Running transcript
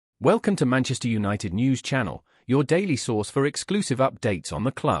Welcome to Manchester United News Channel, your daily source for exclusive updates on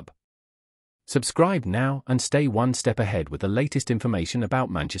the club. Subscribe now and stay one step ahead with the latest information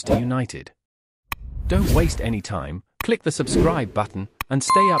about Manchester United. Don't waste any time, click the subscribe button and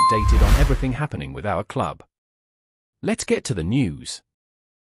stay updated on everything happening with our club. Let's get to the news.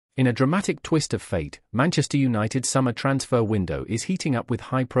 In a dramatic twist of fate, Manchester United's summer transfer window is heating up with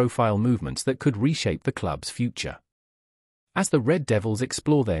high-profile movements that could reshape the club's future. As the Red Devils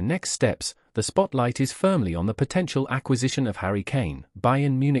explore their next steps, the spotlight is firmly on the potential acquisition of Harry Kane,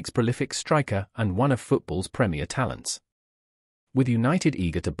 Bayern Munich's prolific striker and one of football's premier talents. With United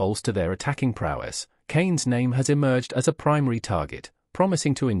eager to bolster their attacking prowess, Kane's name has emerged as a primary target,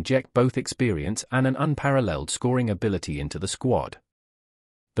 promising to inject both experience and an unparalleled scoring ability into the squad.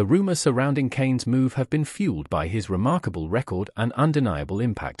 The rumours surrounding Kane's move have been fueled by his remarkable record and undeniable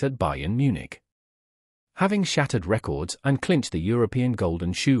impact at Bayern Munich. Having shattered records and clinched the European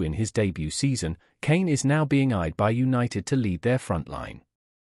Golden Shoe in his debut season, Kane is now being eyed by United to lead their front line.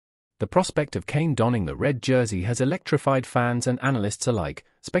 The prospect of Kane donning the red jersey has electrified fans and analysts alike,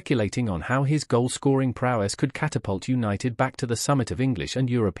 speculating on how his goal-scoring prowess could catapult United back to the summit of English and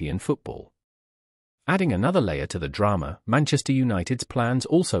European football. Adding another layer to the drama, Manchester United's plans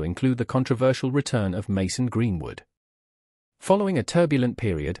also include the controversial return of Mason Greenwood. Following a turbulent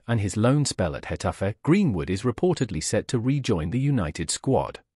period and his loan spell at Getafe, Greenwood is reportedly set to rejoin the United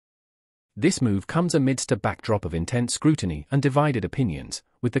squad. This move comes amidst a backdrop of intense scrutiny and divided opinions,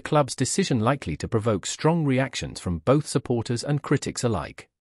 with the club's decision likely to provoke strong reactions from both supporters and critics alike.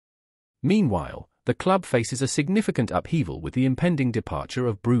 Meanwhile, the club faces a significant upheaval with the impending departure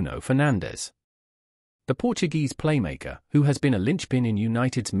of Bruno Fernandes. The Portuguese playmaker, who has been a linchpin in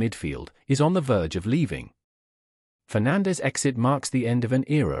United's midfield, is on the verge of leaving. Fernandes' exit marks the end of an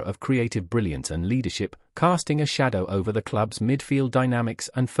era of creative brilliance and leadership, casting a shadow over the club's midfield dynamics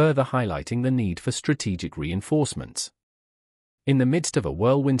and further highlighting the need for strategic reinforcements. In the midst of a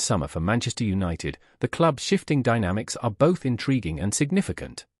whirlwind summer for Manchester United, the club's shifting dynamics are both intriguing and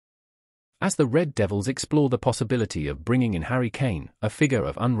significant. As the Red Devils explore the possibility of bringing in Harry Kane, a figure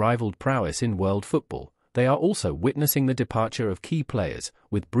of unrivaled prowess in world football, they are also witnessing the departure of key players,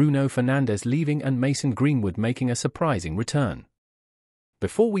 with Bruno Fernandes leaving and Mason Greenwood making a surprising return.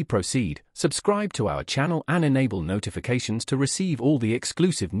 Before we proceed, subscribe to our channel and enable notifications to receive all the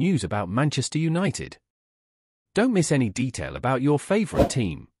exclusive news about Manchester United. Don't miss any detail about your favourite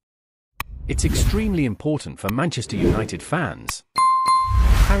team. It's extremely important for Manchester United fans.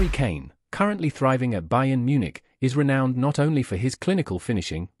 Harry Kane, currently thriving at Bayern Munich, is renowned not only for his clinical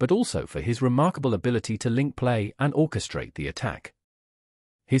finishing but also for his remarkable ability to link play and orchestrate the attack.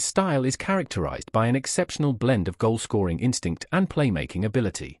 His style is characterized by an exceptional blend of goal-scoring instinct and playmaking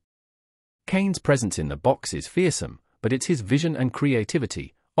ability. Kane's presence in the box is fearsome, but it's his vision and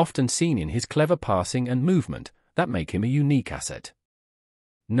creativity, often seen in his clever passing and movement, that make him a unique asset.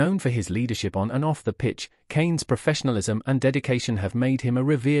 Known for his leadership on and off the pitch, Kane's professionalism and dedication have made him a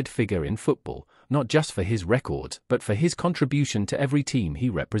revered figure in football, not just for his records but for his contribution to every team he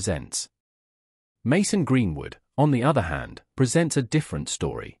represents. Mason Greenwood, on the other hand, presents a different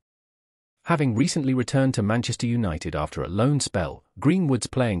story. Having recently returned to Manchester United after a loan spell, Greenwood's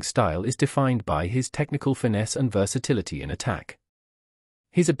playing style is defined by his technical finesse and versatility in attack.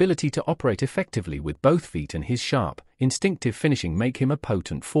 His ability to operate effectively with both feet and his sharp, instinctive finishing make him a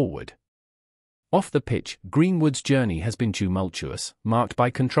potent forward. Off the pitch, Greenwood's journey has been tumultuous, marked by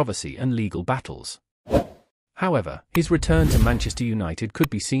controversy and legal battles. However, his return to Manchester United could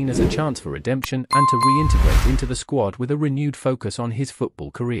be seen as a chance for redemption and to reintegrate into the squad with a renewed focus on his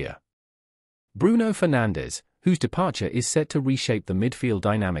football career. Bruno Fernandes, whose departure is set to reshape the midfield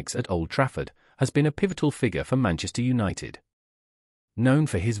dynamics at Old Trafford, has been a pivotal figure for Manchester United. Known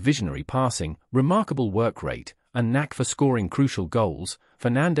for his visionary passing, remarkable work rate, and knack for scoring crucial goals,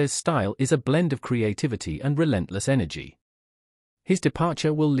 Fernandes' style is a blend of creativity and relentless energy. His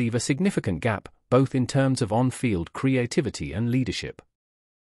departure will leave a significant gap, both in terms of on-field creativity and leadership.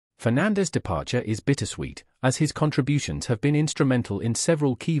 Fernandes' departure is bittersweet, as his contributions have been instrumental in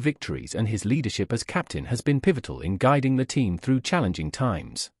several key victories and his leadership as captain has been pivotal in guiding the team through challenging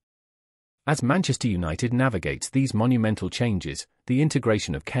times. As Manchester United navigates these monumental changes, the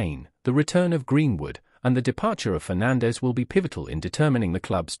integration of Kane, the return of Greenwood, and the departure of Fernandes will be pivotal in determining the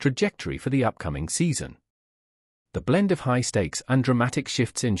club's trajectory for the upcoming season. The blend of high stakes and dramatic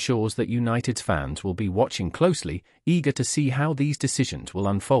shifts ensures that United's fans will be watching closely, eager to see how these decisions will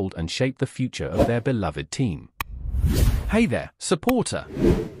unfold and shape the future of their beloved team. Hey there, supporter!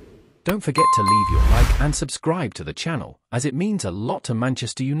 Don't forget to leave your like and subscribe to the channel, as it means a lot to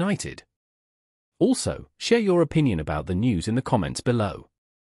Manchester United. Also, share your opinion about the news in the comments below.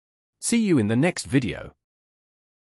 See you in the next video.